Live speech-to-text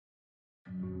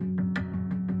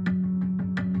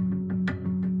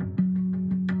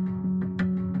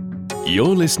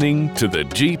You're listening to the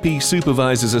GP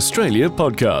Supervisors Australia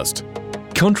podcast.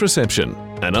 Contraception,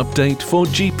 an update for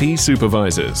GP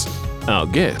supervisors. Our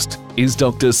guest is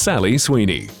Dr. Sally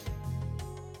Sweeney.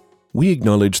 We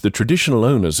acknowledge the traditional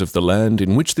owners of the land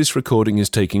in which this recording is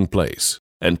taking place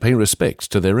and pay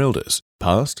respect to their elders,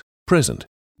 past, present,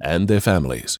 and their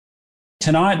families.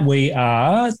 Tonight we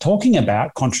are talking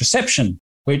about contraception,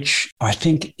 which I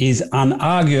think is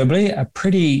unarguably a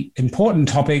pretty important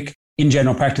topic in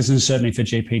general practice and certainly for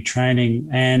GP training.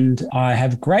 And I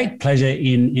have great pleasure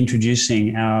in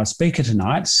introducing our speaker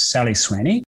tonight, Sally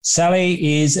Sweeney.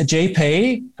 Sally is a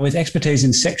GP with expertise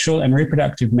in sexual and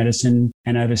reproductive medicine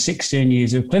and over 16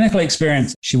 years of clinical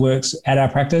experience. She works at our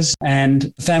practice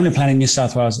and Family Planning New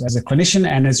South Wales as a clinician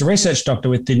and as a research doctor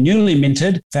with the newly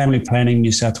minted Family Planning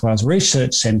New South Wales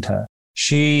Research Centre.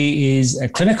 She is a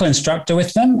clinical instructor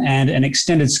with them and an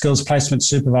extended skills placement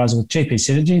supervisor with GP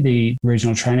Synergy, the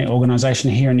regional training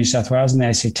organisation here in New South Wales and the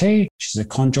ACT. She's a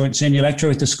conjoint senior lecturer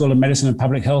with the School of Medicine and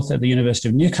Public Health at the University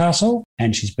of Newcastle,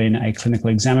 and she's been a clinical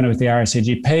examiner with the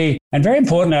RACGP. And very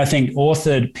important, I think,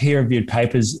 authored peer-reviewed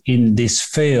papers in this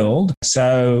field.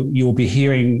 So you'll be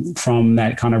hearing from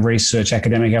that kind of research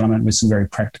academic element with some very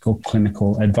practical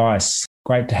clinical advice.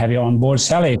 Great to have you on board,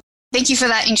 Sally. Thank you for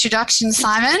that introduction,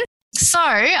 Simon. So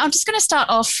I'm just going to start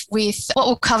off with what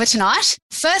we'll cover tonight.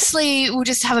 Firstly, we'll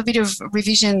just have a bit of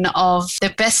revision of the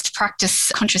best practice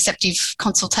contraceptive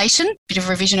consultation, a bit of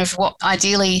revision of what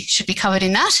ideally should be covered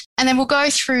in that. And then we'll go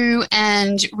through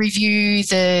and review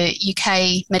the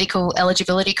UK medical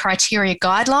eligibility criteria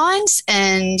guidelines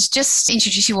and just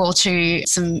introduce you all to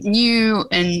some new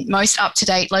and most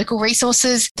up-to-date local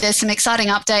resources. There's some exciting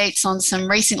updates on some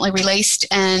recently released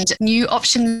and new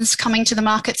options coming to the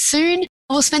market soon.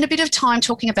 We'll spend a bit of time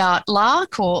talking about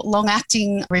LARC or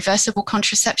long-acting reversible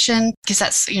contraception because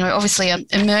that's, obviously an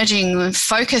emerging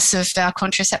focus of our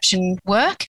contraception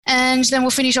work. And then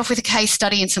we'll finish off with a case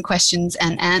study and some questions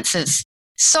and answers.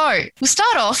 So we'll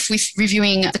start off with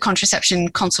reviewing the contraception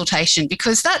consultation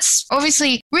because that's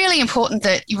obviously really important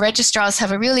that your registrars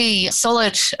have a really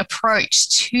solid approach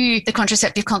to the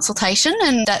contraceptive consultation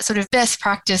and that sort of best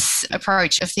practice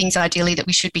approach of things ideally that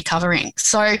we should be covering.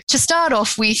 So to start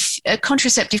off with, a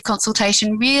contraceptive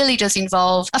consultation really does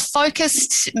involve a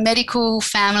focused medical,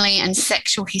 family and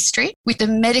sexual history. With the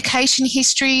medication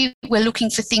history, we're looking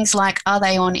for things like, are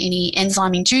they on any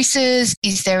enzyme inducers?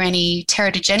 Is there any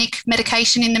teratogenic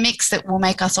medication in the mix that will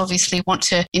make us obviously want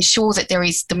to ensure that there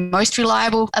is the most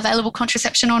reliable available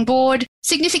contraception on board.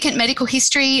 Significant medical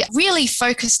history really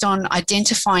focused on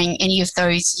identifying any of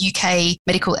those UK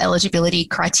medical eligibility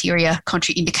criteria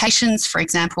contraindications, for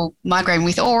example, migraine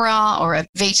with aura or a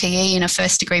VTE in a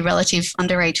first degree relative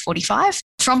under age 45.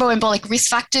 Thromboembolic risk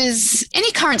factors,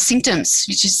 any current symptoms,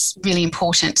 which is really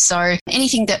important. So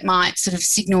anything that might sort of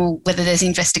signal whether there's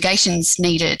investigations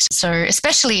needed. So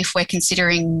especially if we're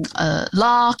considering a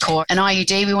LARC or an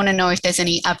IUD, we want to know if there's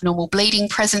any abnormal bleeding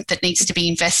present that needs to be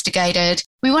investigated.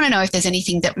 We want to know if there's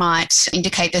anything that might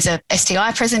indicate there's a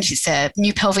STI present, if it's a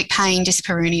new pelvic pain,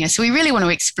 dyspareunia. So we really want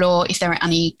to explore if there are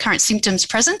any current symptoms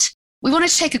present. We want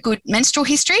to take a good menstrual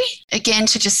history, again,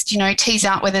 to just, tease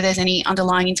out whether there's any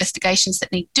underlying investigations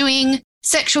that need doing.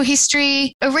 Sexual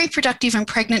history, a reproductive and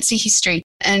pregnancy history,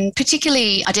 and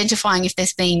particularly identifying if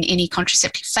there's been any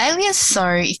contraceptive failures. So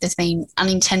if there's been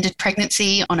unintended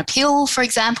pregnancy on a pill, for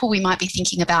example, we might be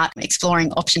thinking about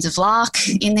exploring options of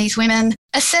LARC in these women.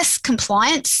 Assess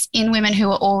compliance in women who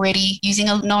are already using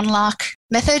a non-LARC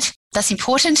method. That's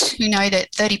important. We know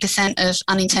that 30% of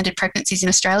unintended pregnancies in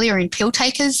Australia are in pill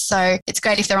takers. So it's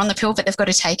great if they're on the pill, but they've got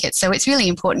to take it. So it's really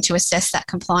important to assess that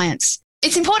compliance.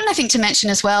 It's important, I think, to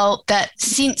mention as well that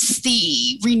since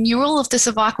the renewal of the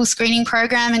cervical screening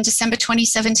program in December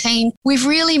 2017, we've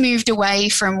really moved away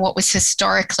from what was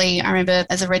historically, I remember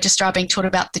as a registrar being taught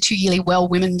about the 2-yearly well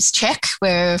women's check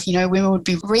where, women would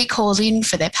be recalled in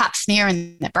for their pap smear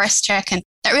and their breast check. And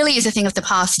that really is a thing of the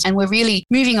past. And we're really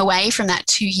moving away from that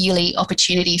 2-yearly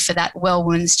opportunity for that well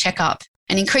women's checkup.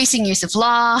 An increasing use of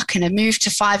LARC and a move to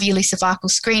 5-yearly cervical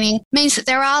screening means that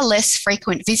there are less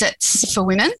frequent visits for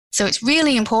women. So it's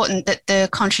really important that the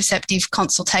contraceptive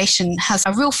consultation has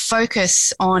a real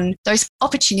focus on those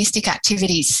opportunistic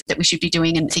activities that we should be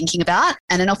doing and thinking about,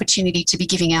 and an opportunity to be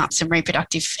giving out some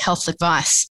reproductive health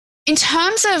advice. In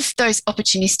terms of those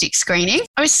opportunistic screening,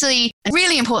 obviously a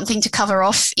really important thing to cover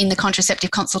off in the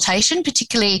contraceptive consultation,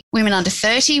 particularly women under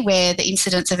 30 where the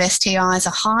incidence of STIs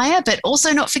are higher, but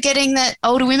also not forgetting that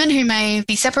older women who may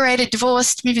be separated,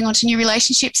 divorced, moving on to new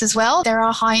relationships as well, there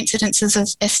are high incidences of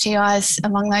STIs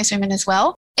among those women as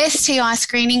well. STI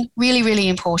screening, really, really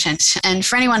important. And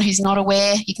for anyone who's not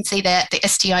aware, you can see that the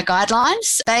STI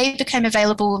guidelines, they became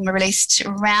available and were released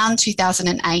around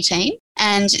 2018.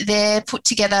 And they're put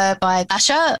together by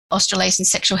ASHA, Australasian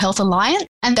Sexual Health Alliance,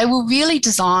 and they were really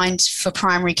designed for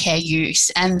primary care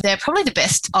use. And they're probably the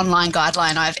best online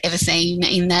guideline I've ever seen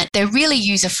in that they're really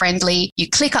user-friendly. You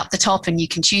click up the top and you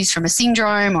can choose from a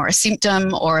syndrome or a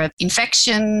symptom or an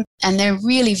infection, and they're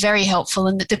really very helpful.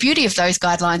 And the beauty of those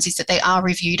guidelines is that they are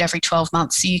reviewed every 12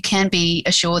 months, so you can be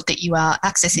assured that you are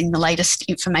accessing the latest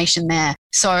information there.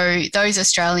 So those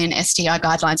Australian STI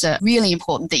guidelines are really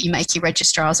important that you make your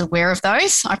registrars aware of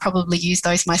those. I probably use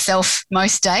those myself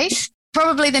most days.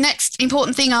 Probably the next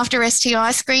important thing after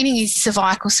STI screening is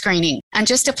cervical screening. And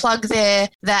just a plug there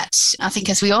that I think,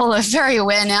 as we all are very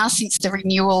aware now since the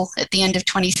renewal at the end of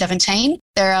 2017,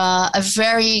 there are a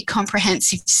very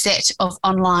comprehensive set of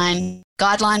online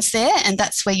guidelines there, and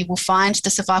that's where you will find the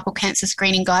cervical cancer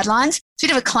screening guidelines. It's a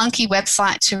bit of a clunky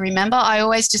website to remember. I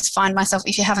always just find myself,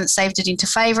 if you haven't saved it into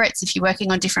favourites, if you're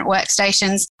working on different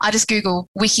workstations, I just Google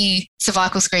wiki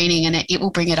cervical screening and it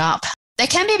will bring it up. They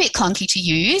can be a bit clunky to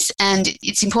use, and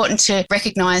it's important to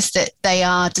recognise that they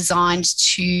are designed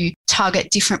to target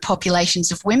different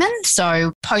populations of women.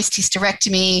 So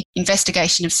post-hysterectomy,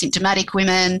 investigation of symptomatic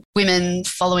women, women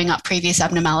following up previous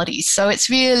abnormalities. So it's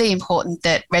really important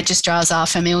that registrars are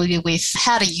familiar with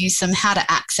how to use them, how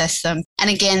to access them. And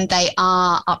again, they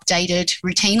are updated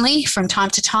routinely from time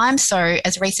to time. So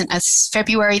as recent as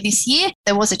February this year,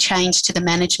 there was a change to the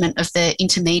management of the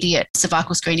intermediate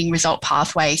cervical screening result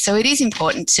pathway. So it is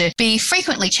important to be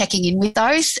frequently checking in with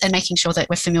those and making sure that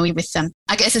we're familiar with them.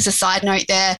 I guess as a side note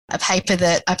there, a paper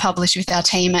that I published with our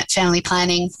team at Family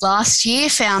Planning last year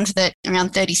found that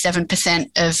around 37%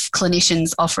 of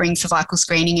clinicians offering cervical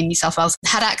screening in New South Wales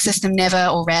had accessed them never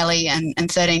or rarely, and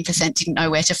 13% didn't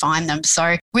know where to find them.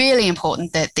 So really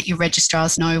important that your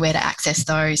registrars know where to access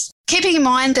those. Keeping in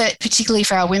mind that particularly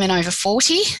for our women over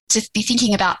 40, to be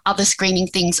thinking about other screening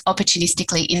things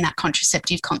opportunistically in that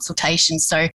contraceptive consultation.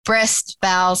 So breast,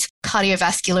 bowels,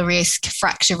 cardiovascular risk,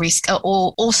 fracture risk are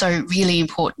all also really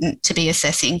important to be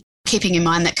assessing. Keeping in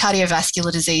mind that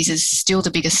cardiovascular disease is still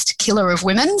the biggest killer of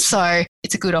women. So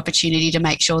it's a good opportunity to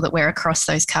make sure that we're across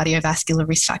those cardiovascular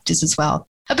risk factors as well.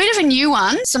 A bit of a new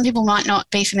one, some people might not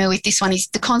be familiar with this one, is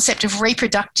the concept of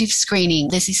reproductive screening.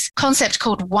 There's this concept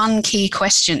called One Key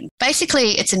Question.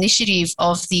 Basically, it's an initiative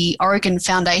of the Oregon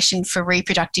Foundation for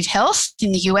Reproductive Health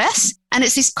in the US. And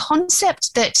it's this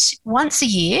concept that once a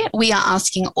year, we are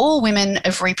asking all women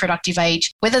of reproductive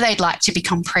age whether they'd like to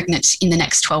become pregnant in the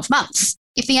next 12 months.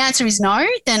 If the answer is no,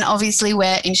 then obviously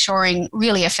we're ensuring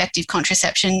really effective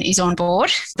contraception is on board.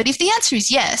 But if the answer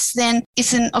is yes, then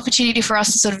it's an opportunity for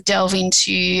us to sort of delve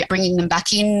into bringing them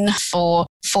back in for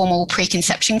formal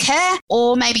preconception care,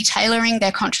 or maybe tailoring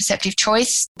their contraceptive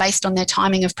choice based on their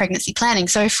timing of pregnancy planning.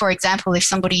 So, for example, if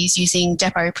somebody is using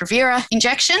Depo-Provera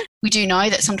injection, we do know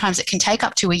that sometimes it can take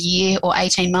up to a year or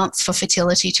 18 months for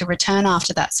fertility to return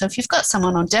after that. So if you've got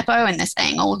someone on Depo and they're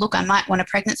saying, oh, look, I might want a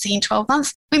pregnancy in 12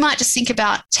 months, we might just think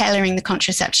about tailoring the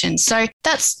contraception. So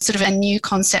that's sort of a new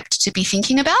concept to be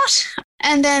thinking about.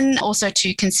 And then also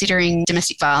to considering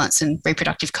domestic violence and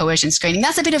reproductive coercion screening.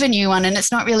 That's a bit of a new one, and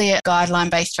it's not really a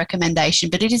guideline-based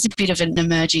recommendation, but it is a bit of an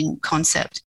emerging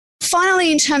concept.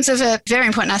 Finally, in terms of a very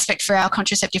important aspect for our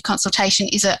contraceptive consultation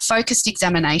is a focused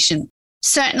examination.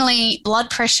 Certainly,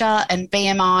 blood pressure and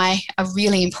BMI are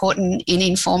really important in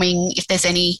informing if there's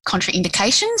any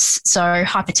contraindications. So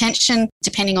hypertension,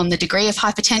 depending on the degree of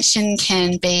hypertension,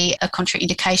 can be a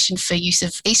contraindication for use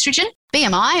of estrogen.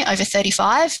 BMI over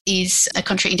 35 is a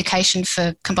contraindication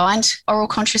for combined oral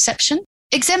contraception.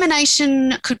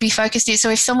 Examination could be focused here. So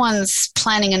if someone's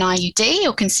planning an IUD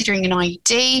or considering an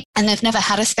IUD and they've never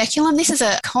had a speculum, this is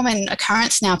a common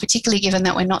occurrence now, particularly given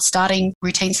that we're not starting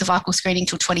routine cervical screening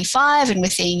till 25 and we're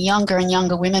seeing younger and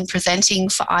younger women presenting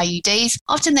for IUDs.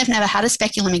 Often they've never had a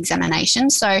speculum examination.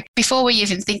 So before we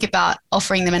even think about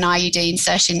offering them an IUD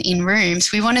insertion in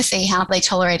rooms, we want to see how they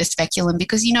tolerate a speculum,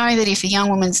 because you know that if a young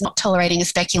woman's not tolerating a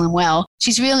speculum well,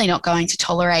 she's really not going to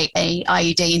tolerate a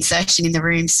IUD insertion in the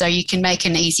room. So you can make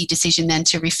an easy decision then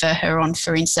to refer her on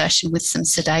for insertion with some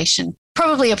sedation.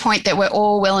 Probably a point that we're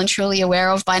all well and truly aware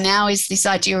of by now is this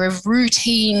idea of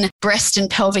routine breast and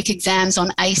pelvic exams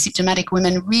on asymptomatic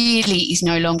women really is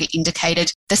no longer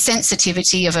indicated. The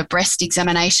sensitivity of a breast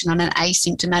examination on an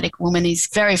asymptomatic woman is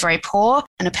very, very poor,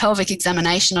 and a pelvic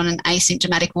examination on an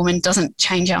asymptomatic woman doesn't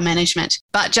change our management.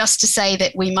 But just to say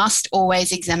that we must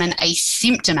always examine a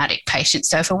symptomatic patient.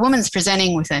 So if a woman's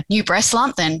presenting with a new breast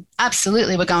lump, then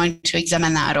absolutely we're going to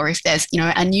examine that. Or if there's,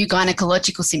 a new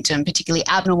gynecological symptom, particularly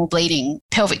abnormal bleeding,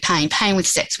 pelvic pain, pain with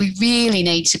sex, we really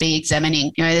need to be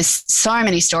examining. There's so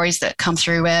many stories that come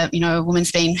through where, a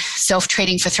woman's been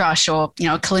self-treating for thrush, or,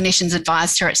 a clinician's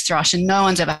advised her it's thrush and no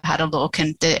one's ever had a look,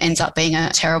 and there ends up being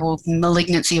a terrible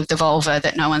malignancy of the vulva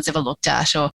that no one's ever looked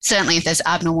at. Or certainly if there's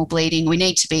abnormal bleeding, we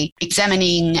need to be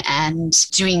examining and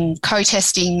doing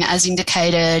co-testing as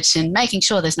indicated, and making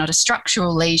sure there's not a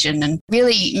structural lesion, and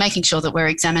really making sure that we're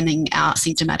examining our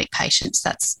symptomatic patients.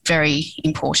 That's very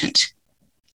important.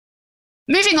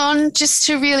 Moving on, just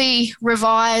to really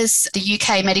revise the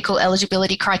UK medical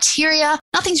eligibility criteria,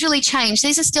 nothing's really changed.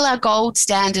 These are still our gold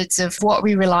standards of what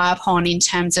we rely upon in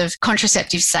terms of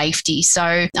contraceptive safety. So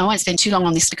I won't spend too long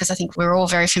on this because I think we're all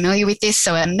very familiar with this.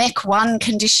 So a MEC1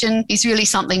 condition is really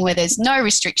something where there's no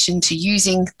restriction to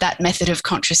using that method of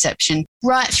contraception,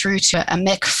 right through to a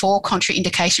MEC4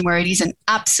 contraindication where it is an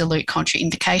absolute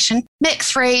contraindication.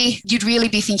 MEC3, you'd really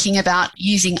be thinking about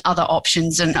using other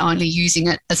options and only using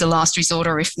it as a last resort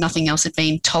or if nothing else had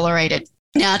been tolerated.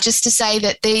 Now, just to say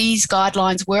that these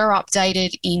guidelines were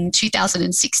updated in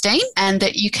 2016 and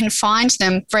that you can find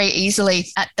them very easily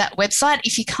at that website.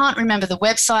 If you can't remember the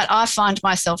website, I find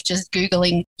myself just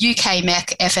Googling UK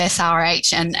MEC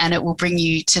FSRH and it will bring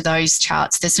you to those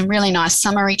charts. There's some really nice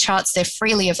summary charts. They're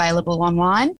freely available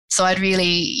online. So I'd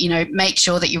really, make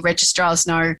sure that your registrars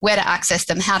know where to access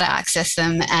them, how to access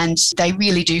them, and they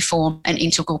really do form an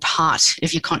integral part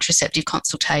of your contraceptive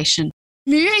consultation.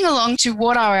 Moving along to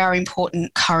what are our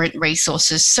important current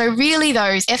resources. So really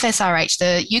those FSRH,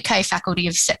 the UK Faculty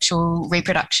of Sexual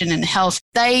Reproduction and Health,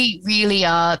 they really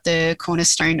are the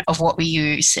cornerstone of what we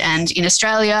use. And in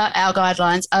Australia, our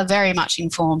guidelines are very much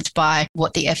informed by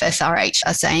what the FSRH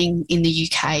are saying in the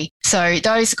UK. So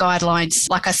those guidelines,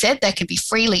 like I said, they can be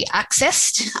freely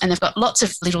accessed and they've got lots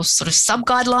of little sort of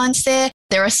sub-guidelines there.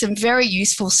 There are some very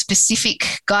useful specific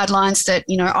guidelines that,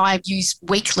 I use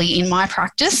weekly in my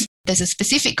practice. There's a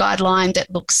specific guideline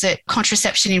that looks at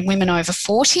contraception in women over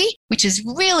 40, which is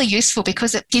really useful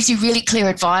because it gives you really clear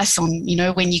advice on,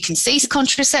 when you can cease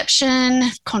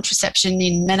contraception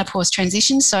in menopause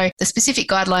transition. So the specific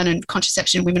guideline on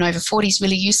contraception in women over 40 is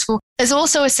really useful. There's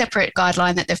also a separate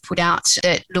guideline that they've put out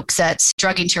that looks at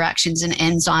drug interactions and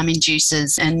enzyme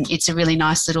inducers. And it's a really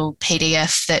nice little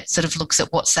PDF that sort of looks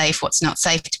at what's safe, what's not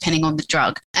safe, depending on the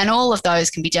drug. And all of those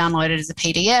can be downloaded as a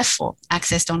PDF or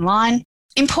accessed online.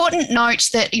 Important note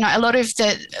that, a lot of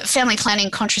the Family Planning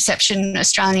Contraception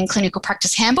Australian Clinical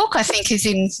Practice Handbook, I think, is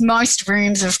in most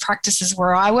rooms of practices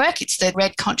where I work. It's the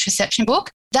Red Contraception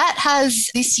Book. That has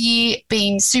this year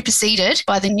been superseded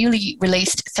by the newly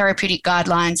released Therapeutic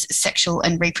Guidelines, Sexual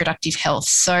and Reproductive Health.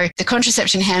 So the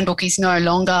Contraception Handbook is no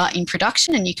longer in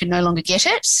production and you can no longer get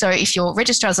it. So if your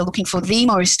registrars are looking for the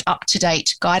most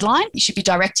up-to-date guideline, you should be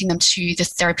directing them to the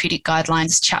Therapeutic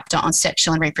Guidelines chapter on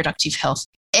sexual and reproductive health.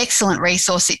 Excellent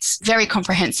resource. It's very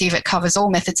comprehensive. It covers all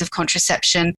methods of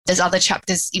contraception. There's other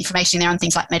chapters, information there on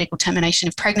things like medical termination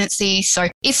of pregnancy. So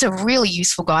it's a really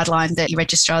useful guideline that your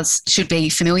registrars should be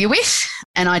familiar with.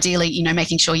 And ideally,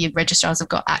 making sure your registrars have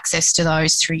got access to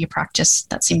those through your practice.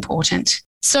 That's important.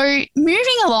 So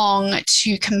moving along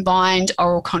to combined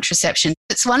oral contraception,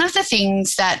 it's one of the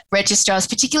things that registrars,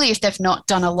 particularly if they've not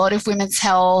done a lot of women's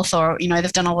health or,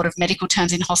 they've done a lot of medical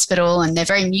terms in hospital and they're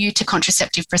very new to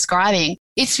contraceptive prescribing,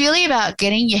 it's really about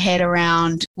getting your head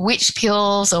around which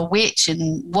pills are which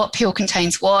and what pill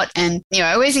contains what. And,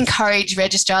 I always encourage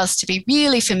registrars to be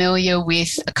really familiar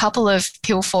with a couple of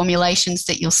pill formulations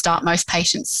that you'll start most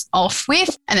patients off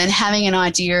with, and then having an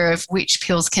idea of which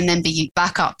pills can then be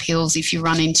backup pills if you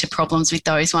run into problems with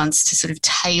those ones to sort of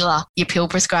tailor your pill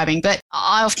prescribing. But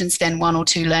I often spend 1 or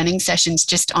 2 learning sessions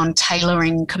just on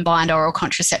tailoring combined oral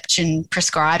contraception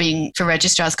prescribing for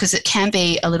registrars because it can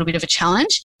be a little bit of a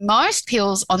challenge. Most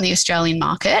pills on the Australian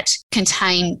market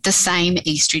contain the same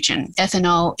estrogen,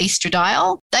 ethinyl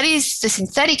estradiol. That is the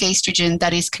synthetic estrogen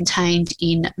that is contained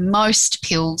in most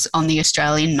pills on the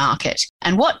Australian market.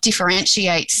 And what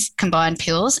differentiates combined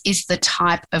pills is the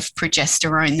type of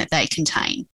progesterone that they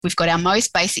contain. We've got our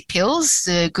most basic pills,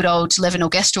 the good old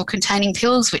levonorgestrel containing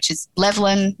pills, which is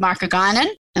Levolin, microgynon.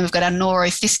 And we've got our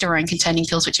norothisterone containing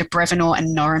pills, which are Brevinor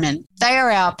and Norimin. They are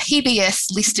our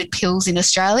PBS listed pills in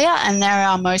Australia, and they're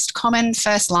our most common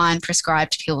first line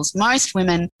prescribed pills. Most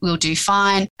women will do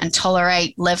fine and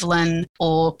tolerate Levolin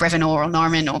or Brevinor or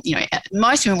Norimin, or,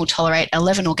 most women will tolerate a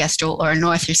levonorgestrel or a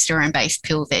norothisterone based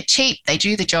pill. They're cheap, they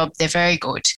do the job, they're very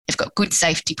good. They've got good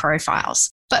safety profiles.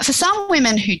 But for some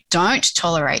women who don't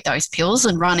tolerate those pills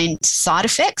and run into side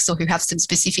effects or who have some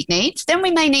specific needs, then we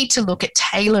may need to look at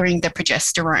tailoring the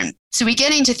progesterone. So we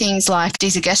get into things like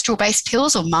desogestrel-based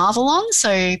pills or Marvelon.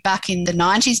 So back in the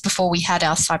 90s, before we had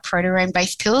our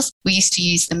cyproterone-based pills, we used to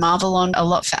use the Marvelon a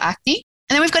lot for acne.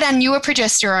 And then we've got our newer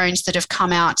progesterones that have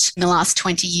come out in the last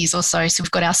 20 years or so. So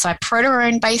we've got our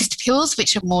cyproterone-based pills,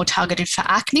 which are more targeted for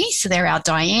acne. So they're our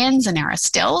Dianes and our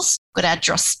Estelles. We've got our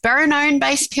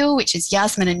drospirenone-based pill, which is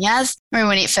Yasmin and Yaz. Remember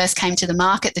when it first came to the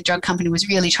market, the drug company was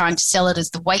really trying to sell it as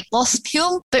the weight loss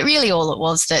pill. But really all it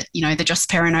was that, the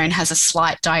drospirenone has a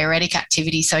slight diuretic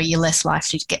activity, so you're less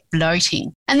likely to get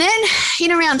bloating. And then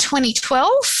in around 2012,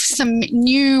 some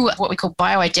new, what we call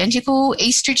bioidentical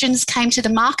estrogens came to the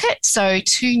market. So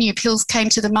 2 new pills came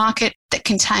to the market that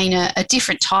contain a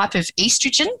different type of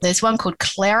estrogen. There's one called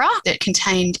Clara that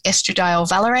contained estradiol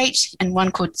valerate and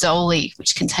one called Zoli,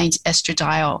 which contains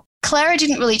estradiol. Clara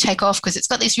didn't really take off because it's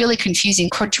got this really confusing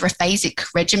quadriphasic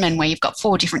regimen where you've got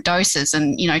 4 different doses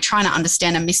and, trying to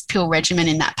understand a missed pill regimen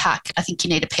in that pack, I think you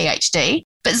need a PhD.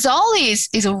 But Zoli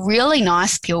is a really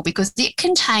nice pill because it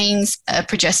contains a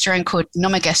progesterone called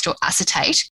nomogestral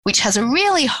acetate, which has a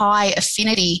really high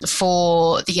affinity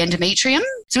for the endometrium.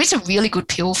 So it's a really good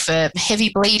pill for heavy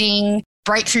bleeding,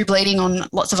 breakthrough bleeding on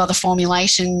lots of other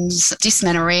formulations,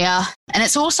 dysmenorrhea, and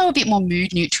it's also a bit more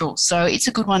mood neutral. So it's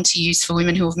a good one to use for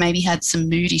women who have maybe had some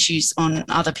mood issues on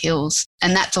other pills.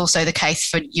 And that's also the case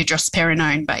for your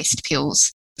drospirenone-based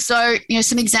pills. So,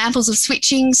 some examples of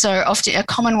switching. So often a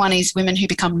common one is women who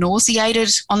become nauseated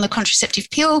on the contraceptive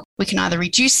pill. We can either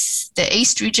reduce the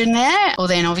estrogen there or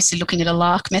then obviously looking at a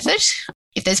LARC method.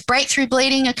 If there's breakthrough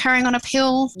bleeding occurring on a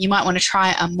pill, you might want to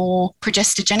try a more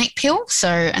progestogenic pill, so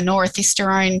a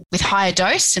norethisterone with higher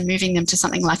dose and moving them to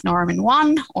something like Noramin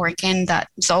 1, or again that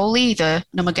Zoli, the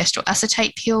nomogestral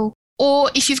acetate pill.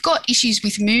 Or if you've got issues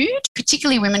with mood,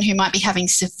 particularly women who might be having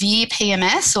severe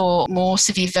PMS or more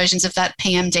severe versions of that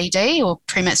PMDD or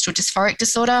premenstrual dysphoric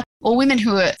disorder, or women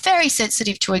who are very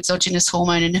sensitive to exogenous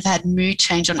hormone and have had mood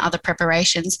change on other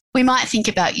preparations, we might think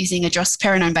about using a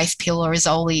drospirenone-based pill or a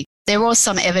Zoli. There was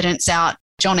some evidence out.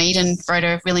 John Eden wrote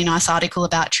a really nice article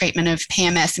about treatment of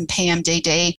PMS and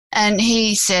PMDD, and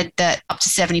he said that up to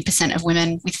 70% of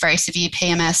women with very severe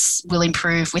PMS will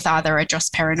improve with either a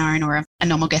drospirenone or a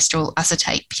nomogestral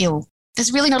acetate pill.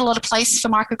 There's really not a lot of place for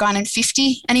microgynon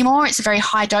 50 anymore. It's a very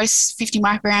high dose, 50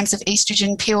 micrograms of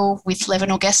estrogen pill with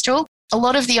levonorgestrel. A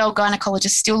lot of the old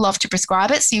gynecologists still love to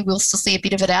prescribe it, so you will still see a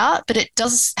bit of it out, but it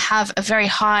does have a very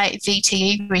high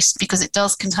VTE risk because it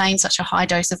does contain such a high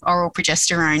dose of oral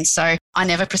progesterone. So I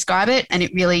never prescribe it, and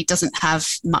it really doesn't have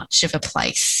much of a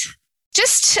place.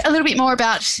 Just a little bit more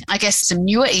about, some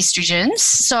newer estrogens.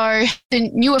 So the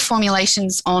newer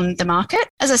formulations on the market,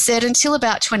 as I said, until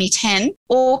about 2010,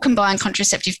 all combined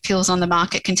contraceptive pills on the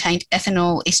market contained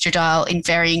ethinyl estradiol in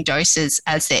varying doses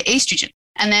as their estrogen.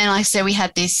 And then, like I said, we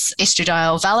had this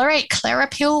estradiol valerate Clara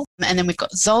pill, and then we've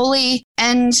got Zoli.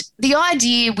 And the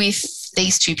idea with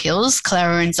these 2 pills,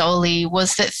 Clara and Zoli,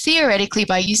 was that theoretically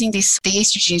by using this, the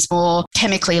estrogen is more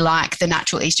chemically like the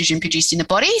natural estrogen produced in the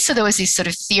body. So there was this sort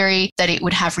of theory that it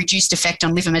would have reduced effect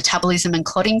on liver metabolism and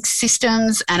clotting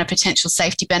systems and a potential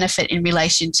safety benefit in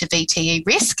relation to VTE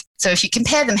risk. So if you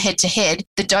compare them head to head,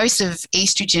 the dose of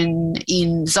estrogen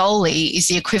in Zoli is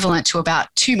the equivalent to about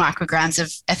 2 micrograms of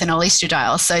ethinyl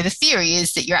estradiol. So the theory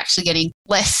is that you're actually getting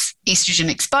less estrogen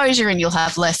exposure and you'll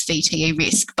have less VTE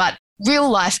risk. But real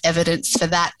life evidence for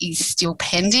that is still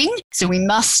pending. So we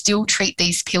must still treat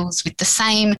these pills with the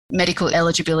same medical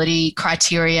eligibility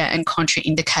criteria and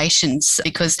contraindications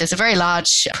because there's a very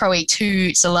large PRO-E2,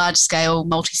 it's a large scale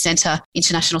multi-center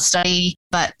international study,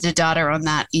 but the data on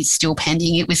that is still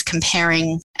pending. It was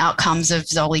comparing outcomes of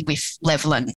Zoli with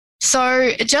Levolin.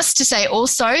 So just to say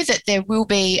also that there will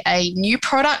be a new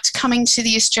product coming to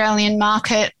the Australian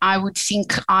market, I would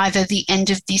think either the end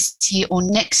of this year or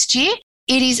next year.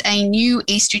 It is a new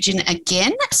estrogen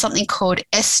again, something called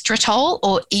estrotol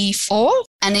or E4,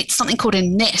 and it's something called a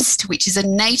NEST, which is a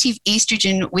native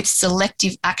estrogen with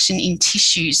selective action in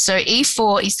tissues. So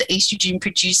E4 is the estrogen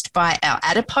produced by our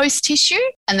adipose tissue,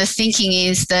 and the thinking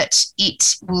is that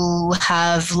it will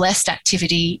have less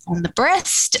activity on the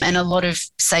breast and a lot of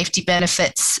safety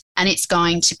benefits, and it's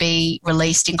going to be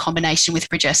released in combination with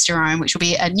progesterone, which will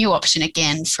be a new option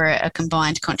again for a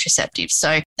combined contraceptive.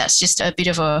 So that's just a bit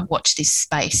of a watch this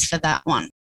space for that one.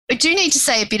 I do need to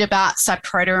say a bit about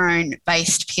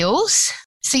cyproterone-based pills.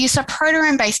 So your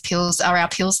cyproterone-based pills are our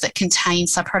pills that contain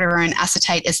cyproterone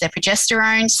acetate as their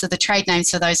progesterone. So the trade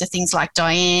names for those are things like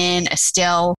Diane,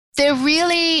 Estelle, They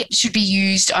really should be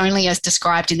used only as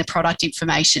described in the product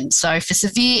information. So for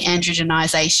severe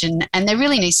androgenization, and there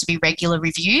really needs to be regular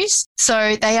reviews.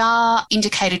 So they are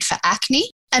indicated for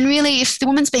acne. And really, if the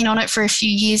woman's been on it for a few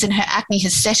years and her acne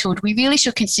has settled, we really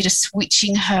should consider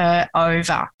switching her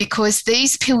over, because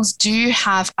these pills do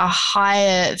have a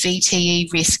higher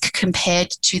VTE risk compared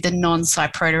to the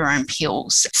non-cyproterone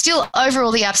pills. Still,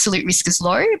 overall, the absolute risk is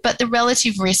low, but the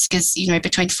relative risk is,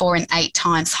 between 4 and 8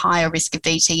 times higher risk of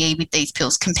VTE with these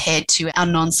pills compared to our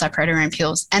non-cyproterone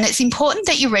pills. And it's important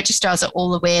that your registrars are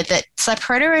all aware that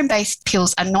cyproterone-based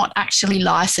pills are not actually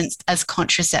licensed as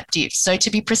contraceptives. So to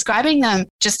be prescribing them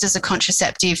just as a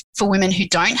contraceptive for women who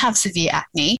don't have severe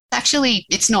acne, actually,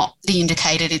 it's not the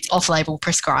indicated, it's off-label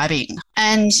prescribing.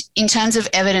 And in terms of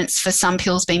evidence for some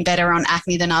pills being better on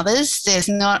acne than others, there's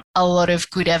not a lot of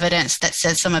good evidence that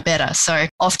says some are better. So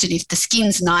often if the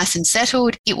skin's nice and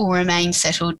settled, it will remain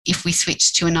settled if we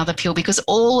switch to another pill, because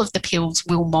all of the pills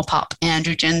will mop up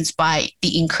androgens by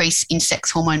the increase in sex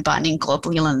hormone binding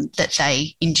globulin that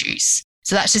they induce.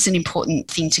 So that's just an important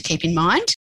thing to keep in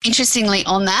mind. Interestingly,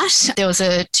 on that, there was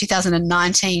a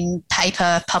 2019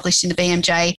 paper published in the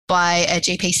BMJ by a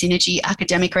GP Synergy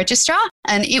academic registrar,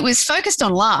 and it was focused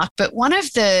on LARC. But one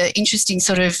of the interesting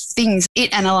sort of things,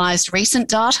 it analysed recent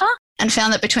data and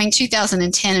found that between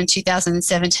 2010 and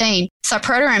 2017,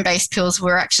 cyproterone-based pills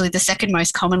were actually the second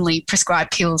most commonly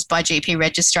prescribed pills by GP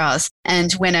registrars.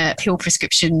 And when a pill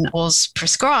prescription was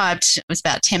prescribed, it was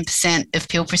about 10% of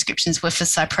pill prescriptions were for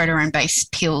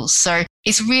cyproterone-based pills. So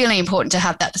it's really important to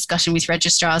have that discussion with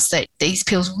registrars that these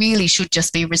pills really should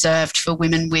just be reserved for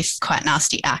women with quite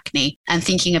nasty acne, and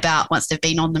thinking about once they've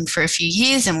been on them for a few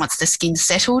years and once the skin's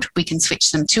settled, we can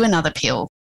switch them to another pill.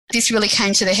 This really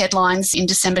came to the headlines in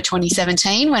December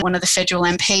 2017 when one of the federal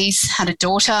MPs had a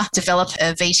daughter develop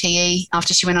a VTE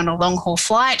after she went on a long-haul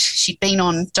flight. She'd been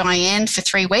on Diane for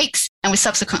 3 weeks and was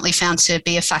subsequently found to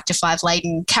be a factor V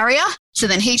laden carrier. So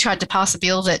then he tried to pass a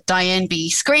bill that Diane be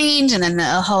screened, and then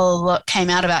a whole lot came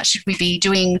out about should we be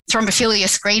doing thrombophilia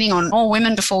screening on all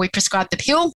women before we prescribe the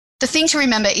pill. The thing to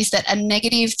remember is that a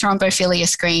negative thrombophilia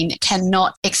screen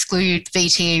cannot exclude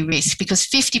VTE risk, because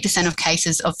 50% of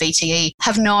cases of VTE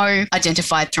have no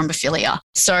identified thrombophilia.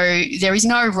 So there is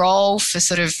no role for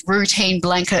sort of routine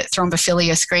blanket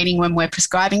thrombophilia screening when we're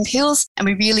prescribing pills. And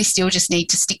we really still just need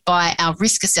to stick by our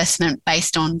risk assessment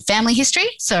based on family history.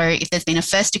 So if there's been a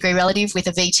first degree relative with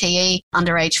a VTE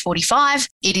under age 45,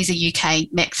 it is a UK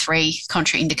MEC3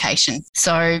 contraindication.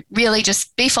 So really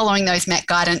just be following those MEC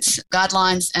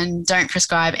guidelines and don't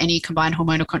prescribe any combined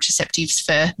hormonal contraceptives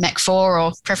for MEC4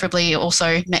 or preferably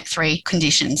also MEC3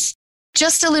 conditions.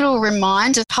 Just a little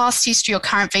reminder, past history or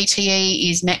current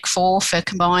VTE is MEC4 for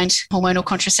combined hormonal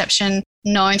contraception,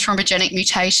 known thrombogenic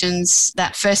mutations,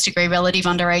 that first degree relative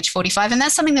under age 45. And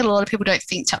that's something that a lot of people don't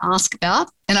think to ask about.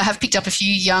 And I have picked up a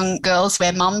few young girls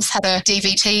where mums had a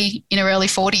DVT in her early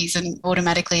 40s and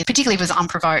automatically, particularly if it was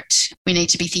unprovoked, we need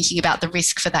to be thinking about the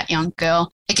risk for that young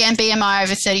girl. Again, BMI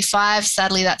over 35,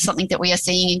 sadly, that's something that we are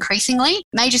seeing increasingly.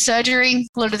 Major surgery,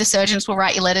 a lot of the surgeons will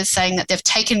write you letters saying that they've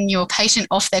taken your patient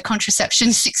off their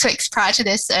contraception 6 weeks prior to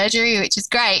their surgery, which is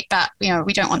great, but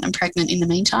we don't want them pregnant in the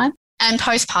meantime. And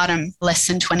postpartum, less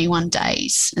than 21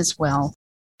 days as well.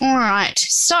 All right,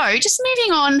 so just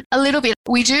moving on a little bit,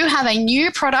 we do have a new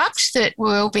product that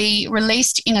will be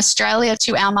released in Australia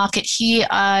to our market here.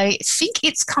 I think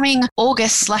it's coming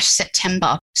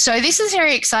August/September. So this is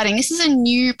very exciting. This is a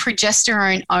new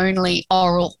progesterone-only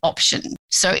oral option.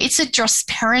 So it's a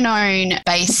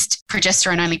drospirenone-based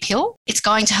progesterone-only pill. It's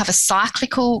going to have a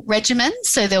cyclical regimen.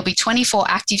 So there'll be 24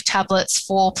 active tablets,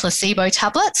 4 placebo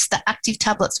tablets. The active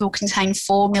tablets will contain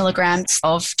 4 milligrams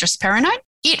of drospirenone.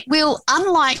 It will,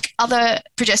 unlike other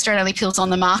progesterone-only pills on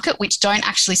the market, which don't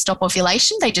actually stop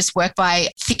ovulation, they just work by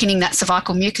thickening that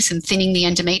cervical mucus and thinning the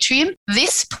endometrium.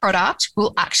 This product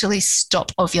will actually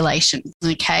stop ovulation,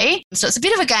 okay? So it's a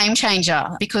bit of a game changer,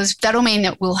 because that'll mean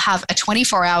that we'll have a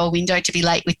 24-hour window to be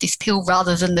late with this pill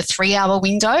rather than the 3-hour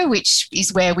window, which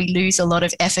is where we lose a lot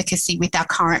of efficacy with our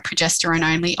current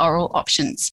progesterone-only oral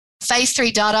options. Phase 3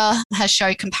 data has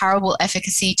shown comparable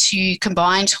efficacy to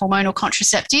combined hormonal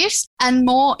contraceptives and,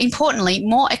 more importantly,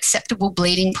 more acceptable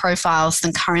bleeding profiles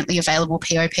than currently available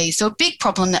POPs. So a big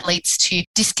problem that leads to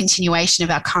discontinuation of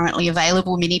our currently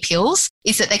available mini pills.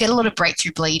 is that they get a lot of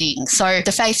breakthrough bleeding. So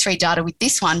the phase 3 data with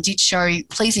this one did show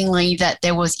pleasingly that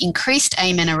there was increased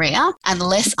amenorrhea and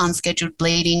less unscheduled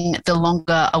bleeding the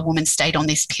longer a woman stayed on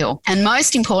this pill. And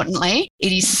most importantly,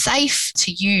 it is safe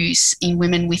to use in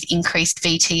women with increased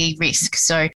VTE risk.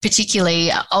 So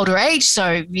particularly older age.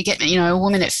 So you get, a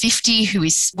woman at 50 who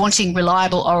is wanting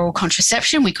reliable oral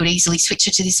contraception, we could easily switch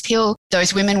her to this pill.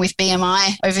 Those women with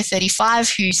BMI over 35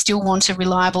 who still want a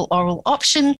reliable oral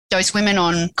option. Those women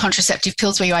on contraceptive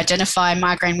pills where you identify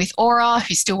migraine with aura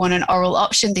who still want an oral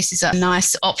option. This is a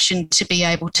nice option to be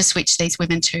able to switch these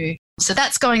women to. So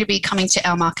that's going to be coming to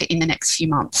our market in the next few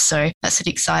months. So that's an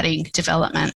exciting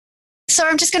development. So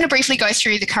I'm just going to briefly go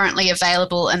through the currently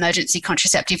available emergency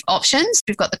contraceptive options.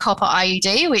 We've got the copper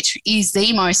IUD, which is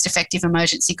the most effective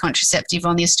emergency contraceptive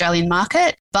on the Australian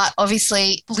market, but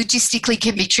obviously logistically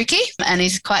can be tricky and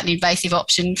is quite an invasive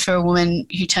option for a woman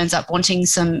who turns up wanting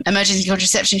some emergency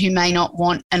contraception who may not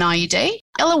want an IUD.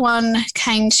 Ella-1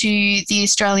 came to the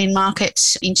Australian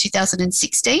market in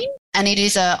 2016. And it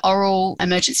is an oral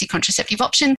emergency contraceptive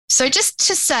option. So just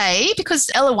to say,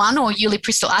 because Ella-1 or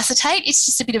ulipristal acetate, it's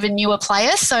just a bit of a newer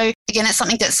player. So again, it's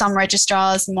something that some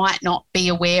registrars might not be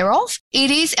aware of. It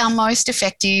is our most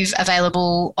effective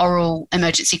available oral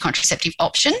emergency contraceptive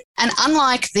option. And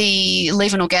unlike the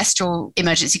levonorgestrel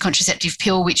emergency contraceptive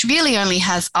pill, which really only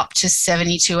has up to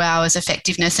 72 hours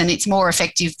effectiveness and it's more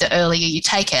effective the earlier you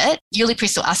take it,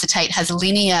 ulipristal acetate has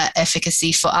linear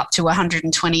efficacy for up to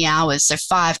 120 hours, so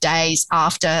 5 days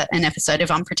after an episode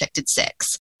of unprotected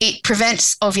sex. It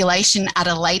prevents ovulation at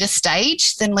a later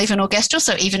stage than levonorgestrel.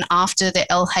 So even after the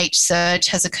LH surge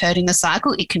has occurred in the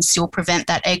cycle, it can still prevent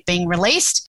that egg being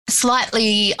released.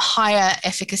 Slightly higher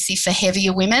efficacy for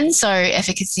heavier women. So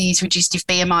efficacy is reduced if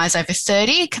BMI is over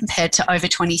 30 compared to over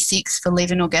 26 for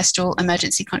levonorgestrel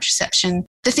emergency contraception.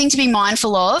 The thing to be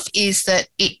mindful of is that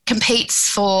it competes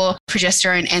for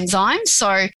progesterone enzymes.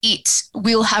 So it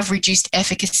will have reduced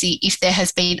efficacy if there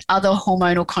has been other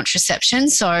hormonal contraception.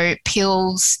 So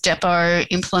pills, Depo,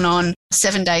 Implanon,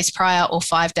 7 days prior or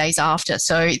 5 days after.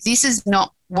 So this is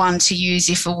not one to use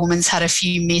if a woman's had a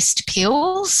few missed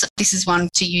pills. This is one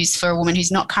to use for a woman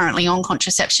who's not currently on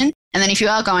contraception. And then if you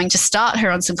are going to start her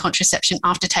on some contraception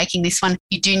after taking this one,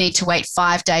 you do need to wait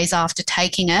 5 days after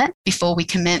taking it before we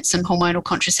commence some hormonal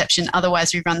contraception.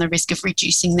 Otherwise, we run the risk of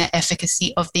reducing the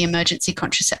efficacy of the emergency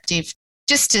contraceptive.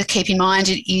 Just to keep in mind,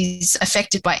 it is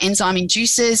affected by enzyme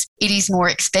inducers. It is more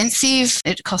expensive.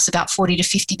 It costs about $40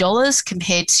 to $50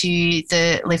 compared to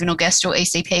the levonorgestrel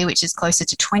ECP, which is closer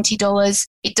to $20.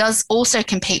 It does also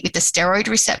compete with the steroid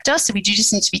receptor. So we do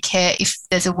just need to be careful if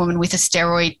there's a woman with a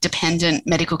steroid-dependent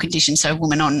medical condition, so a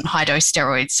woman on high-dose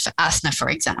steroids for asthma, for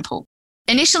example.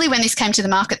 Initially, when this came to the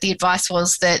market, the advice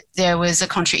was that there was a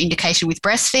contraindication with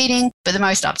breastfeeding, but the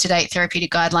most up-to-date therapeutic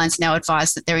guidelines now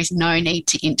advise that there is no need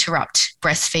to interrupt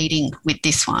breastfeeding with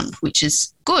this one, which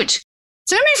is good.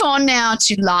 So we move on now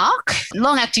to LARC,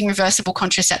 long-acting reversible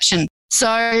contraception.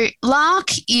 So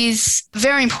LARC is a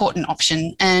very important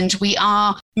option, and we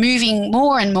are moving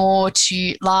more and more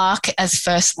to LARC as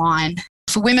first line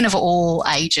for women of all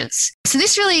ages. So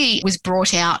this really was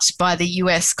brought out by the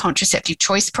US Contraceptive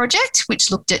Choice Project,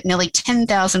 which looked at nearly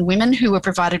 10,000 women who were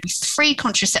provided with free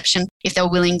contraception if they were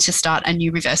willing to start a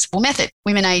new reversible method.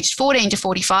 Women aged 14 to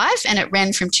 45, and it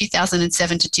ran from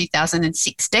 2007 to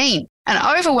 2016.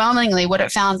 And overwhelmingly, what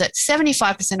it found that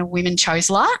 75% of women chose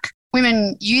LARC.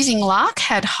 Women using LARC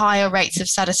had higher rates of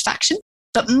satisfaction.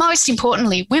 But most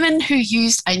importantly, women who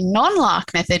used a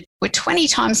non-LARC method were 20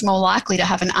 times more likely to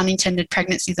have an unintended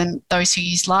pregnancy than those who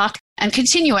used LARC, and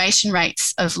continuation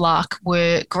rates of LARC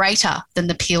were greater than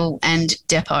the pill and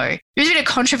Depo. There's a bit of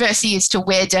controversy as to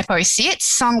where Depo sits.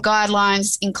 Some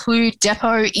guidelines include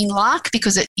Depo in LARC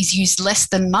because it is used less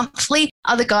than monthly.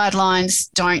 Other guidelines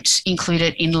don't include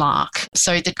it in LARC.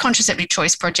 So the Contraceptive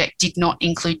Choice Project did not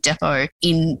include Depo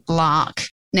in LARC.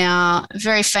 Now,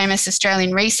 very famous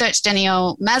Australian research,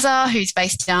 Danielle Mazza, who's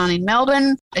based down in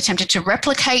Melbourne, attempted to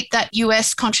replicate that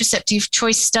US contraceptive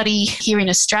choice study here in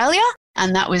Australia.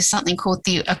 And that was something called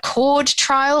the ACCORD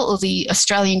trial, or the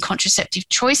Australian Contraceptive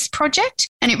Choice Project.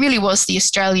 And it really was the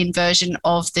Australian version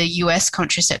of the US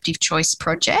Contraceptive Choice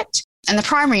Project. And the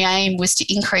primary aim was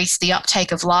to increase the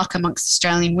uptake of LARC amongst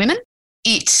Australian women.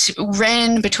 It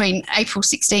ran between April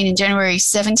 16 and January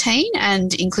 17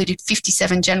 and included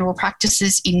 57 general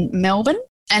practices in Melbourne.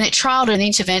 And it trialled an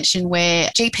intervention where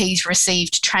GPs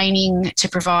received training to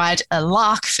provide a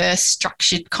LARC-first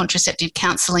structured contraceptive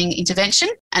counselling intervention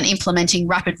and implementing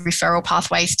rapid referral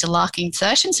pathways to LARC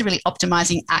insertion, so really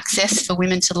optimising access for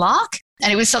women to LARC.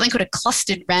 And it was something called a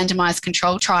clustered randomised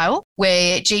control trial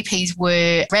where GPs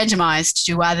were randomised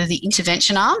to either the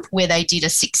intervention arm, where they did a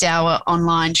 6-hour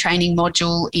online training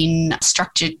module in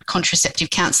structured contraceptive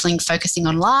counselling focusing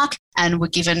on LARC, and were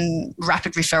given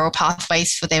rapid referral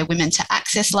pathways for their women to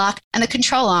access LARC. And the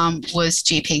control arm was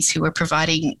GPs who were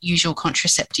providing usual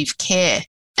contraceptive care.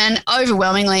 And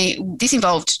overwhelmingly, this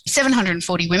involved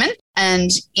 740 women,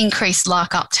 and increased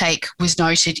LARC uptake was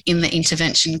noted in the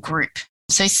intervention group.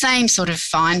 So same sort of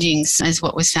findings as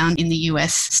what was found in the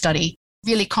US study.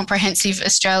 Really comprehensive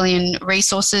Australian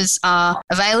resources are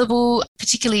available,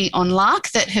 particularly on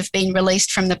LARC, that have been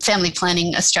released from the Family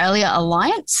Planning Australia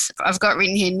Alliance. I've got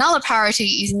written here,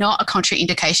 nulliparity is not a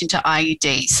contraindication to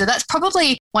IUD. So that's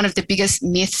probably one of the biggest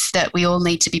myths that we all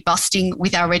need to be busting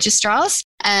with our registrars.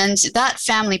 And that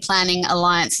Family Planning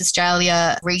Alliance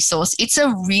Australia resource, it's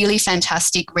a really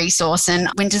fantastic resource. And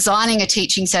when designing a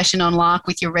teaching session on LARC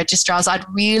with your registrars, I'd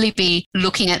really be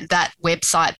looking at that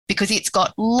website because it's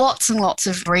got lots and lots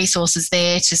of resources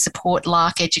there to support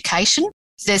LARC education.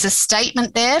 There's a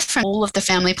statement there from all of the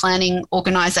family planning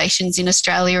organisations in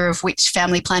Australia, of which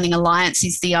Family Planning Alliance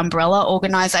is the umbrella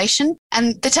organisation.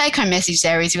 And the take-home message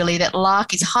there is really that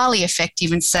LARC is highly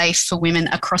effective and safe for women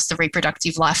across the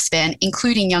reproductive lifespan,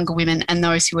 including younger women and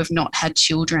those who have not had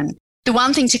children. The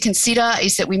one thing to consider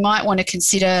is that we might want to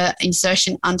consider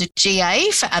insertion under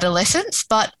GA for adolescents,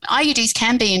 but IUDs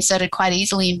can be inserted quite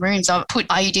easily in rooms. I've put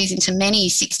IUDs into many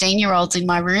 16-year-olds in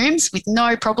my rooms with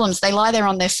no problems. They lie there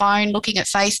on their phone looking at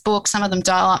Facebook. Some of them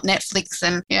dial up Netflix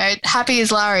and, happy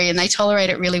as Larry, and they tolerate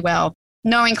it really well.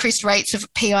 No increased rates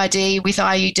of PID with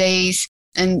IUDs.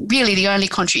 And really the only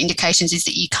contraindications is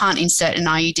that you can't insert an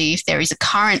IUD if there is a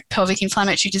current pelvic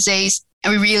inflammatory disease.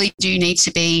 And we really do need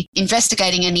to be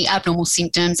investigating any abnormal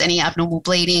symptoms, any abnormal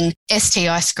bleeding,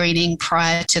 STI screening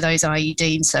prior to those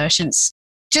IUD insertions.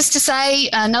 Just to say,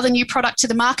 another new product to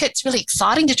the market. It's really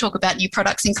exciting to talk about new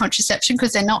products in contraception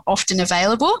because they're not often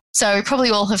available. So we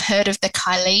probably all have heard of the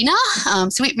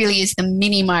Kylena. So it really is the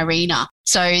mini Mirena.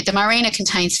 So the Mirena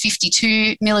contains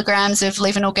 52 milligrams of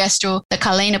levonorgestrel. The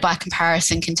Kylena, by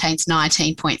comparison, contains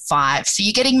 19.5. So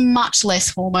you're getting much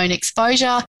less hormone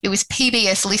exposure. It was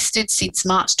PBS listed since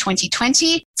March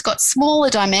 2020. It's got smaller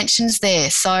dimensions there.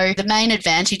 So the main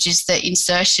advantage is that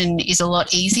insertion is a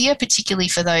lot easier, particularly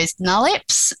for those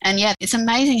nullips. And yeah, it's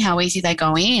amazing how easy they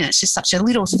go in. It's just such a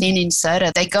little thin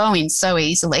inserter. They go in so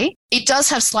easily. It does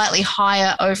have slightly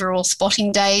higher overall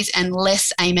spotting days and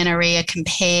less amenorrhea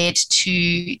compared to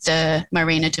the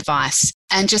Mirena device.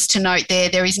 And just to note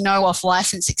there is no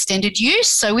off-license extended use.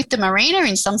 So with the Mirena,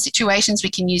 in some situations, we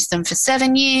can use them for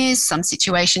 7 years. Some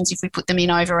situations, if we put them in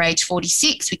over age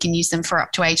 46, we can use them for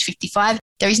up to age 55.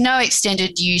 There is no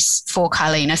extended use for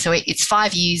Kylena, so it's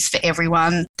 5 years for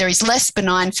everyone. There is less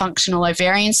benign functional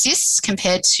ovarian cysts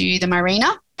compared to the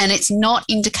Mirena. And it's not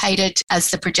indicated as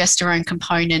the progesterone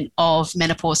component of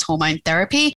menopause hormone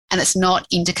therapy, and it's not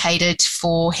indicated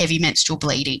for heavy menstrual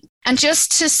bleeding. And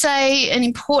just to say an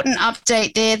important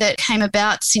update there that came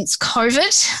about since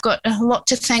COVID, got a lot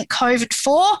to thank COVID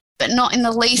for, but not in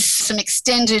the least some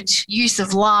extended use of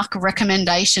LARC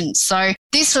recommendations. So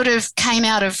this sort of came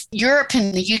out of Europe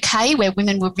and the UK, where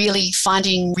women were really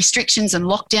finding restrictions and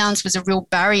lockdowns was a real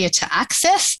barrier to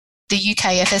access. The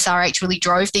UK FSRH really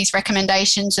drove these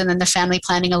recommendations, and then the Family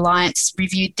Planning Alliance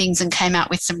reviewed things and came out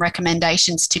with some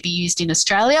recommendations to be used in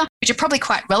Australia, which are probably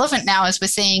quite relevant now as we're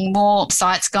seeing more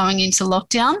sites going into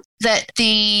lockdown. That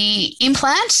the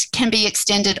implant can be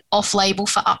extended off-label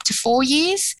for up to 4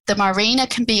 years. The Mirena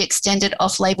can be extended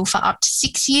off-label for up to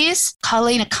 6 years.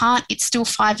 Kylena can't, it's still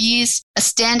 5 years. A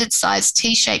standard size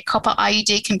T-shaped copper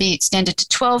IUD can be extended to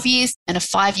 12 years, and a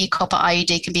 5-year copper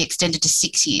IUD can be extended to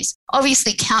 6 years.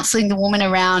 Obviously, counselling the woman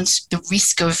around the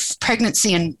risk of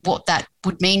pregnancy and what that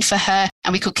would mean for her,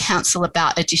 and we could counsel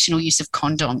about additional use of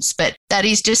condoms. But that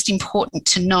is just important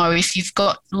to know if you've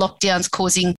got lockdowns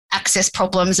causing access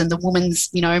problems and the woman's,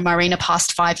 Mirena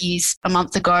passed 5 years a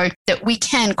month ago, that we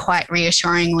can quite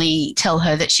reassuringly tell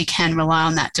her that she can rely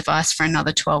on that device for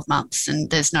another 12 months and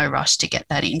there's no rush to get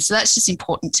that in. So that's just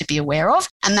important to be aware of.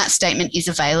 And that statement is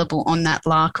available on that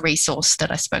LARC resource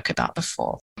that I spoke about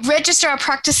before. Registrar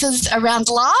practices around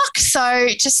LARC. So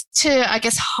just to,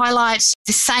 highlight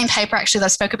the same paper actually that I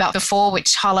spoke about before,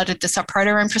 which highlighted the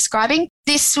subproterone prescribing.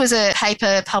 This was a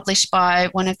paper published by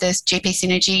one of the GP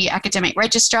Synergy academic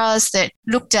registrars that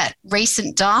looked at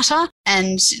recent data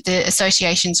and the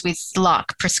associations with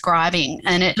LARC prescribing.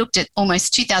 And it looked at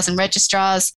almost 2,000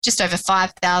 registrars, just over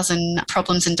 5,000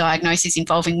 problems and diagnoses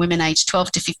involving women aged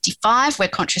 12 to 55 where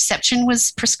contraception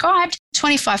was prescribed.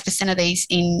 25% of these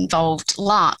involved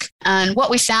LARC. And what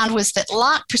we found was that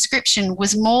LARC prescription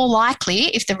was more likely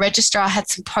if the registrar had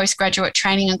some postgraduate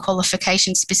training and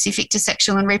qualifications specific to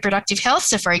sexual and reproductive health.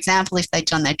 So, for example, if they'd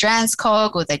done their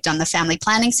DRANSCOG or they'd done the family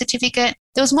planning certificate,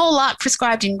 there was more LARC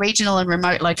prescribed in regional and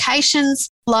remote locations.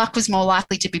 LARC was more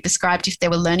likely to be prescribed if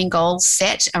there were learning goals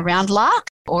set around LARC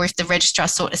or if the registrar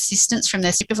sought assistance from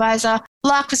their supervisor.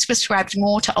 LARC was prescribed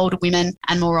more to older women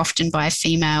and more often by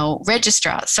female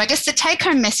registrars. So I guess the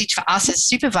take-home message for us as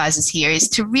supervisors here is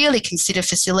to really consider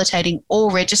facilitating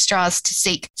all registrars to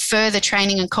seek further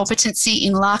training and competency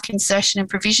in LARC insertion and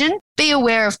provision. Be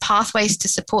aware of pathways to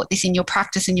support this in your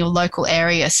practice in your local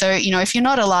area. So, if you're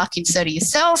not a LARC inserter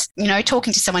yourself,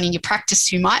 talking to someone in your practice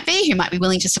who might be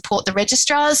willing to support the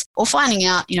registrars or finding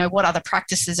out, what other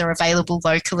practices are available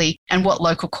locally and what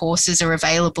local courses are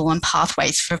available and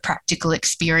pathways for practical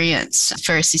experience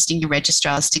for assisting your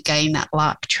registrars to gain that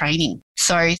LARC training.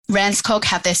 So RANSCOG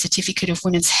have their Certificate of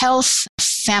Women's Health.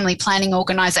 Family planning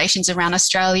organisations around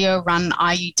Australia run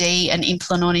IUD and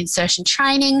Implanon insertion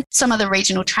training. Some of the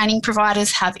regional training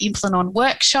providers have Implanon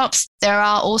workshops. There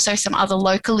are also some other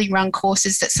locally run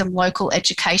courses that some local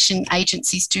education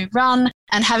agencies do run.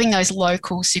 And having those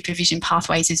local supervision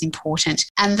pathways is important.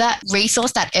 And that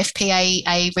resource, that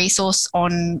FPAA resource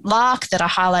on LARC that I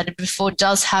highlighted before,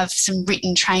 does have some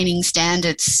written training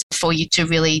standards for you to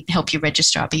really help your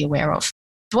registrar be aware of.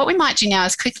 What we might do now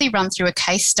is quickly run through a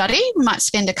case study. We might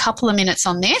spend a couple of minutes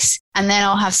on this, and then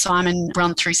I'll have Simon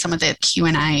run through some of the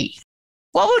Q&A.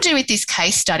 What we'll do with this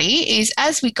case study is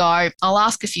as we go, I'll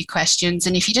ask a few questions,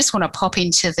 and if you just want to pop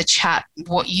into the chat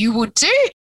what you would do.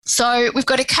 So we've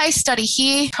got a case study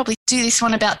here, probably do this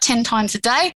one about 10 times a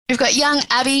day. We've got young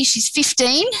Abby, she's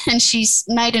 15 and she's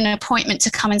made an appointment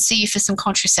to come and see you for some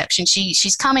contraception.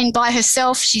 She's come in by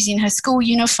herself, she's in her school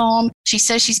uniform. She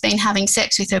says she's been having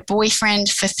sex with her boyfriend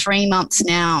for 3 months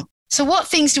now. So what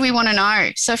things do we want to know?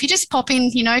 So if you just pop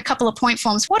in, a couple of point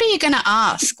forms, what are you going to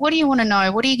ask? What do you want to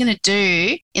know? What are you going to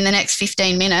do in the next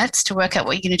 15 minutes to work out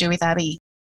what you're going to do with Abby?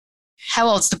 How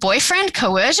old's the boyfriend?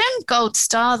 Coercion, gold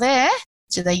star there.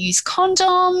 Do they use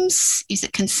condoms? Is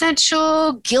it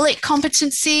consensual? Gillick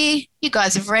competency? You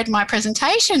guys have read my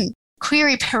presentation.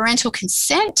 Query parental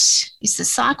consent. Is the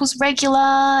cycles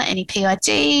regular? Any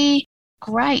PID?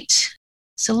 Great.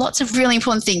 So lots of really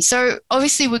important things. So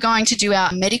obviously we're going to do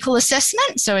our medical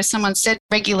assessment. So as someone said,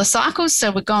 regular cycles.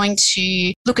 So we're going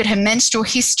to look at her menstrual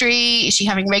history. Is she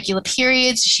having regular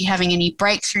periods? Is she having any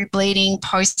breakthrough bleeding,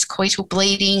 post-coital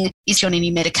bleeding? Is she on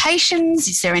any medications?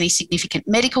 Is there any significant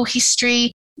medical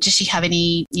history? Does she have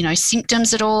any,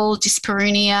 symptoms at all?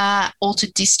 Dyspareunia,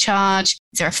 altered discharge?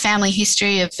 Is there a family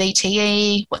history of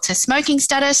VTE? What's her smoking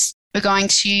status? We're going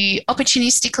to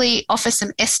opportunistically offer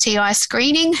some STI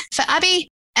screening for Abby,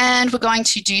 and we're going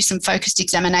to do some focused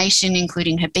examination,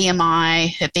 including her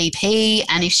BMI, her BP,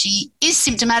 and if she is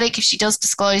symptomatic, if she does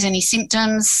disclose any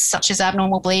symptoms such as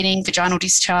abnormal bleeding, vaginal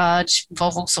discharge,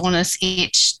 vulval soreness,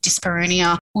 itch,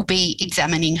 dyspareunia, we'll be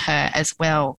examining her as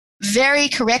well. Very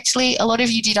correctly, a lot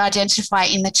of you did identify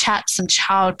in the chat some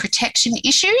child protection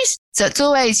issues. So it's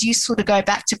always useful to go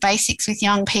back to basics with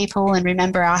young people and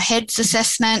remember our HEADS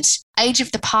assessment. Age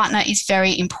of the partner is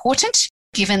very important,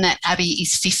 given that Abby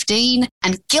is 15.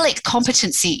 And Gillick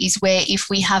competency is where if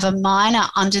we have a minor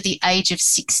under the age of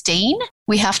 16,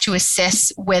 we have to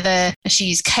assess whether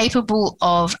she is capable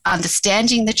of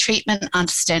understanding the treatment,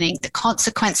 understanding the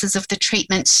consequences of the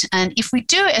treatment. And if we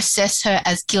do assess her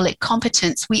as Gillick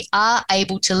competent, we are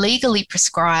able to legally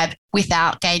prescribe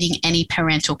without gaining any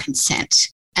parental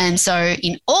consent. And so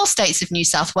in all states of New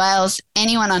South Wales,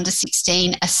 anyone under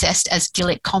 16 assessed as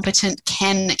Gillick competent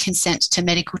can consent to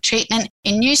medical treatment.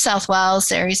 In New South Wales,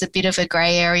 there is a bit of a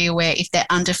grey area where if they're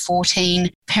under 14,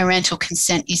 parental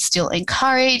consent is still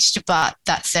encouraged. But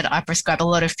that said, I prescribe a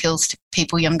lot of pills to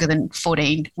people younger than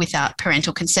 14 without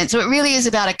parental consent. So it really is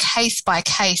about a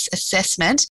case-by-case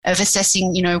assessment of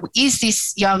assessing, is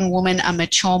this young woman a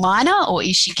mature minor or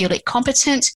is she Gillick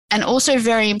competent? And also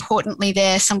very importantly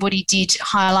there, somebody did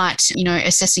highlight,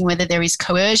 assessing whether there is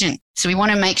coercion. So we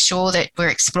want to make sure that we're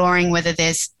exploring whether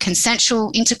there's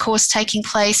consensual intercourse taking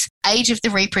place. Age of the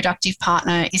reproductive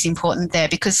partner is important there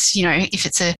because, if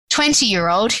it's a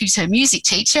 20-year-old who's her music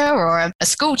teacher or a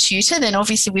school tutor, then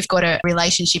obviously we've got a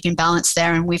relationship imbalance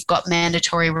there and we've got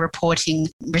mandatory reporting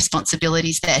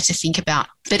responsibilities there to think about.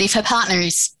 But if her partner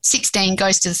is 16,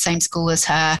 goes to the same school as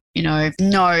her,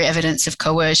 no evidence of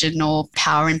coercion or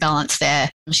power imbalance there,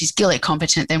 she's Gillick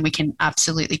competent, then we can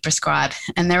absolutely prescribe.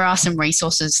 And there are some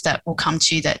resources that we'll come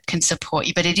to that can support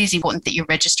you, but it is important that your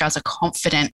registrars are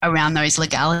confident around those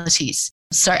legalities.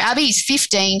 So Abby's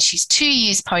 15, she's 2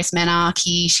 years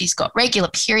post-menarche, she's got regular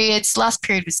periods, last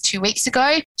period was 2 weeks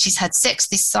ago, she's had sex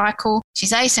this cycle,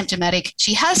 she's asymptomatic,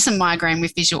 she has some migraine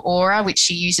with visual aura, which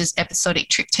she uses episodic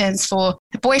triptans for.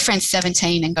 Her boyfriend's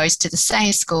 17 and goes to the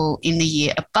same school in the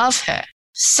year above her.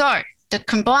 So the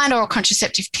combined oral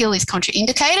contraceptive pill is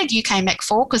contraindicated, UK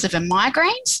MEC4, because of her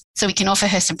migraines. So we can offer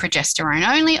her some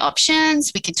progesterone-only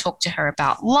options. We can talk to her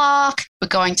about LARC. We're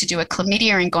going to do a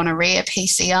chlamydia and gonorrhea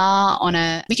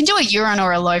PCR we can do a urine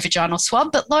or a low vaginal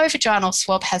swab, but low vaginal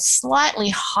swab has slightly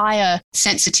higher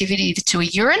sensitivity to a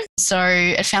urine. So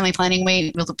at family planning,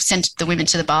 we will send the women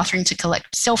to the bathroom to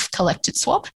collect self-collected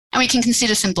swab. And we can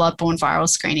consider some bloodborne viral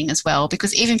screening as well,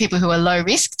 because even people who are low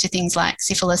risk to things like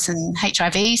syphilis and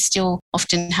HIV still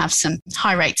often have some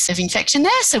high rates of infection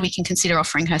there. So we can consider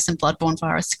offering her some bloodborne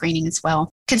virus screening as well.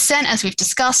 Consent, as we've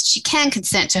discussed, she can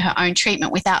consent to her own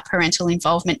treatment without parental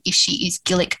involvement if she is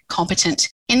Gillick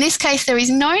competent. In this case, there is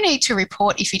no need to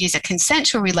report if it is a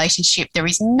consensual relationship, there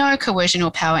is no coercion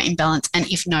or power imbalance, and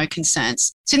if no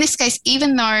concerns. So in this case,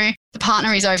 even though the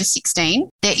partner is over 16,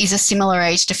 there is a similar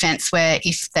age defence where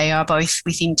if they are both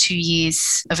within 2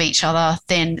 years of each other,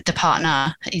 then the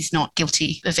partner is not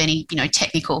guilty of any,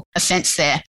 technical offence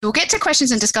there. We'll get to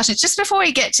questions and discussions. Just before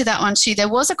we get to that one too, there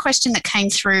was a question that came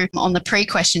through on the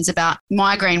pre-questions about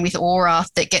migraine with aura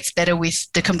that gets better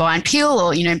with the combined pill,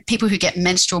 or, people who get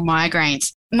menstrual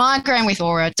migraines. Migraine with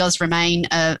aura does remain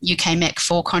a UK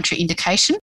MEC4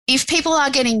 contraindication. If people are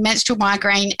getting menstrual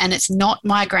migraine and it's not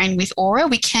migraine with aura,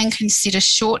 we can consider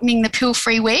shortening the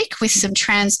pill-free week with some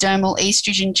transdermal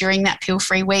estrogen during that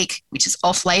pill-free week, which is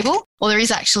off-label. Or there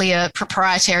is actually a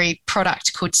proprietary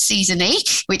product called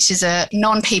Seasonique, which is a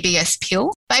non-PBS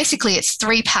pill. Basically, it's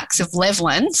 3 packs of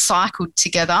Levlin cycled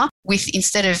together with,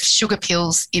 instead of sugar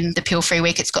pills in the pill-free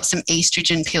week, it's got some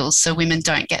estrogen pills so women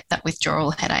don't get that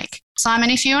withdrawal headache. Simon,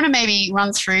 if you want to maybe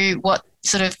run through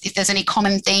if there's any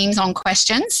common themes on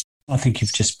questions. I think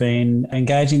you've just been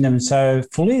engaging them so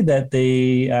fully that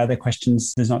the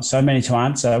questions, there's not so many to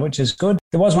answer, which is good.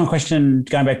 There was one question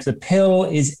going back to the pill.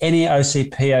 Is any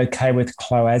OCP okay with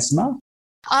cloasma?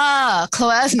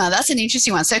 Cloasma, that's an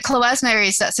interesting one. So cloasma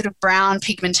is that sort of brown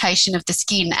pigmentation of the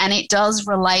skin, and it does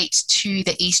relate to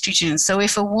the estrogen. So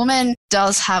if a woman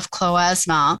does have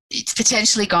cloasma, it's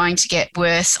potentially going to get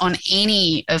worse on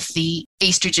any of the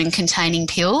estrogen-containing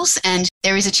pills, and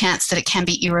there is a chance that it can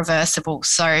be irreversible.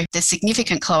 So the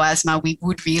significant cloasma, we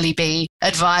would really be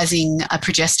advising a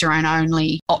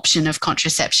progesterone-only option of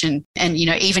contraception. And,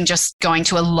 even just going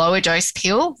to a lower dose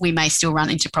pill, we may still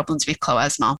run into problems with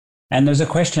cloasma. And there's a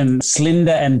question,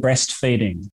 Slinder and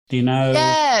breastfeeding. Do you know?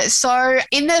 Yeah, so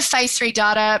in the phase 3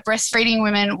 data, breastfeeding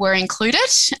women were included.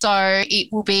 So it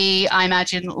will be, I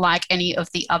imagine, like any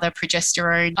of the other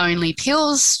progesterone-only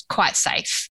pills, quite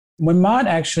safe. We might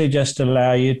actually just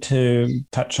allow you to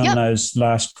touch on those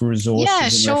last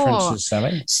resources and references,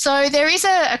 Sally. So there is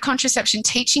a contraception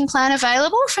teaching plan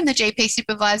available from the GP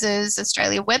Supervisors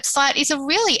Australia website. It's a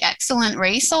really excellent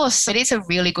resource. It is a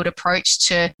really good approach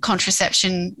to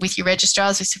contraception with your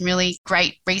registrars, with some really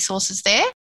great resources there.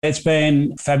 It's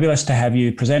been fabulous to have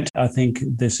you present. I think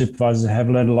the supervisors have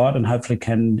learned a lot and hopefully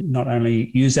can not only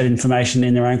use that information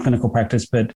in their own clinical practice,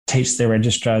 but teach their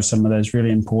registrars some of those really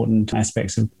important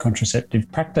aspects of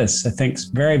contraceptive practice. So thanks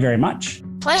very, very much.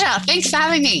 Pleasure. Thanks for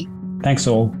having me. Thanks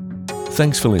all.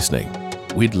 Thanks for listening.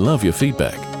 We'd love your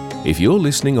feedback. If you're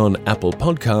listening on Apple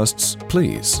Podcasts,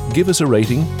 please give us a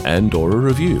rating and/or a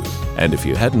review. And if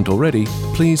you hadn't already,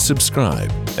 please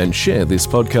subscribe and share this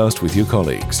podcast with your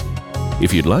colleagues.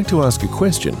 If you'd like to ask a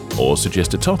question or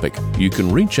suggest a topic, you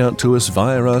can reach out to us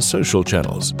via our social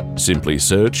channels. Simply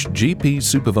search GP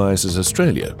Supervisors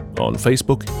Australia on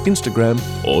Facebook, Instagram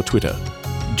or Twitter.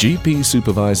 GP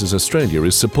Supervisors Australia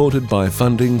is supported by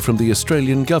funding from the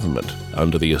Australian Government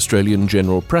under the Australian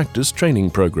General Practice Training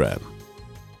Program.